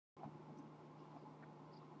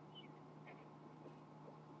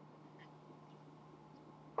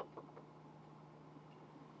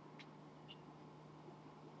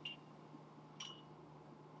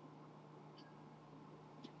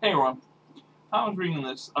Hey everyone, I was reading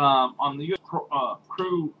this on the U.S.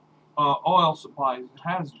 crude oil supplies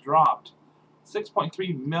has dropped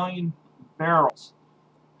 6.3 million barrels.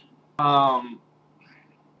 Now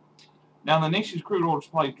the nation's crude oil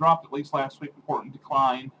supply dropped at least last week, reporting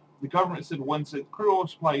decline. The government said Wednesday the crude oil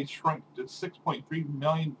supply shrunk to 6.3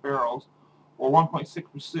 million barrels, or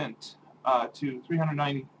 1.6%, to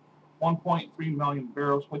 391.3 million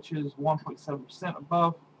barrels, which is 1.7%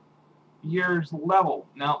 above year's level.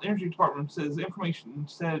 Now, the Energy Department says information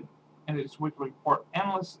said in its weekly report,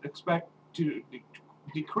 analysts expect to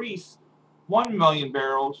decrease 1 million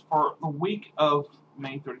barrels for the week of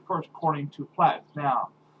May 31st, according to Platts. Now,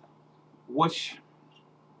 which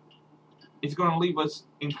is going to leave us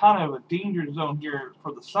in kind of a danger zone here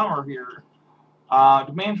for the summer here.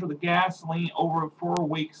 Demand for the gasoline over 4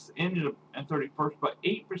 weeks ended at 31st, but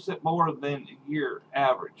 8% lower than a year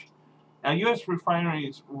average. Now, U.S.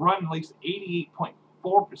 refineries run at least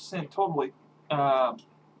 88.4% totally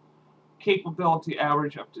capability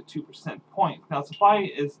average up to 2% points. Now,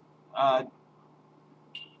 supply is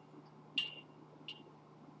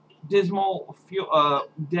dismal, fuel,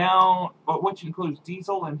 down, which includes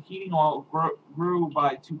diesel and heating oil grew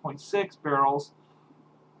by 2.6 barrels.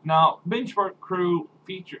 Now, benchmark crude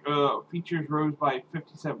features rose by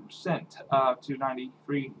 57% to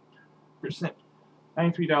 $93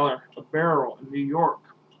 a barrel in New York.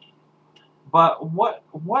 But what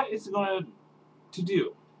is it going to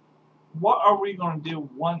do? What are we going to do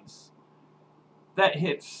once that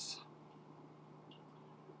hits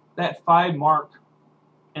that 5 mark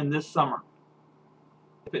in this summer?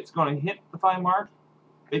 If it's going to hit the 5 mark,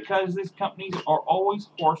 because these companies are always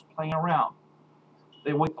horse playing around.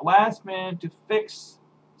 They wait the last minute to fix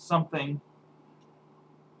something.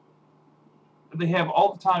 They have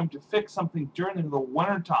all the time to fix something during the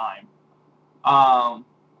winter time,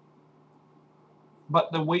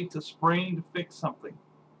 but they wait till spring to fix something,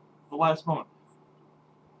 the last moment.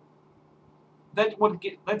 That's what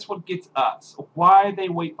gets us. Why they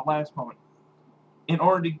wait the last moment? In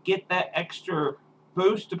order to get that extra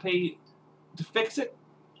boost to pay to fix it.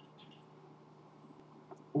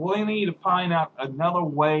 We need to find out another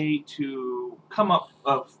way to come up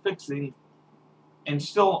of fixing and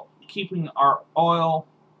still keeping our oil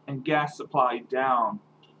and gas supply down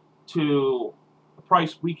to the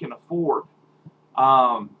price we can afford.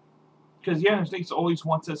 Because the United States always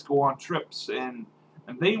wants us to go on trips, and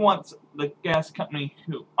they want the gas company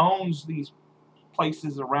who owns these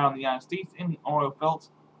places around the United States in oil fields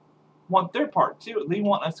want their part too. They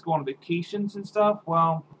want us to go on vacations and stuff.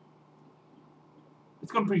 Well,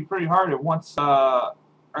 it's going to be pretty hard once our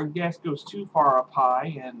gas goes too far up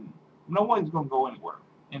high, and nobody's going to go anywhere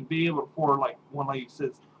and be able to afford, like one lady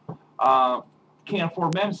says, can't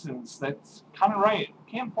afford medicines. That's kind of right.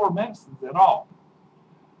 Can't afford medicines at all.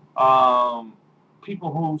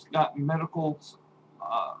 People who's got medicals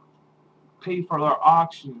pay for their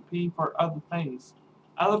oxygen, pay for other things.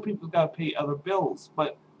 Other people's got to pay other bills,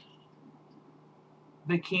 but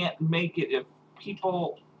they can't make it if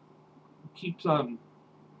people keeps on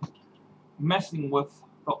messing with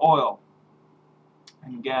the oil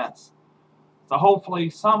and gas. So hopefully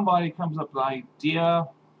somebody comes up with an idea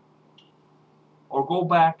or go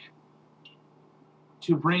back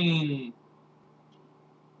to bringing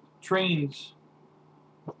trains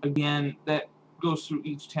again that goes through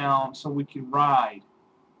each town so we can ride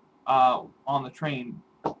on the train,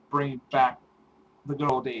 bring back the good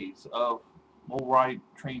old days of we'll ride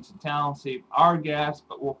trains in town, save our gas,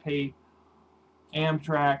 but we'll pay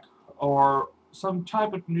Amtrak or some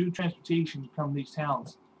type of new transportation to come to these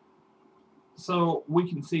towns so we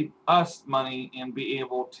can save us money and be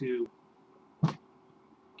able to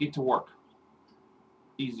get to work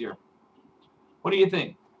easier. What do you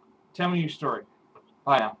think? Tell me your story.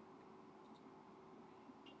 Bye now.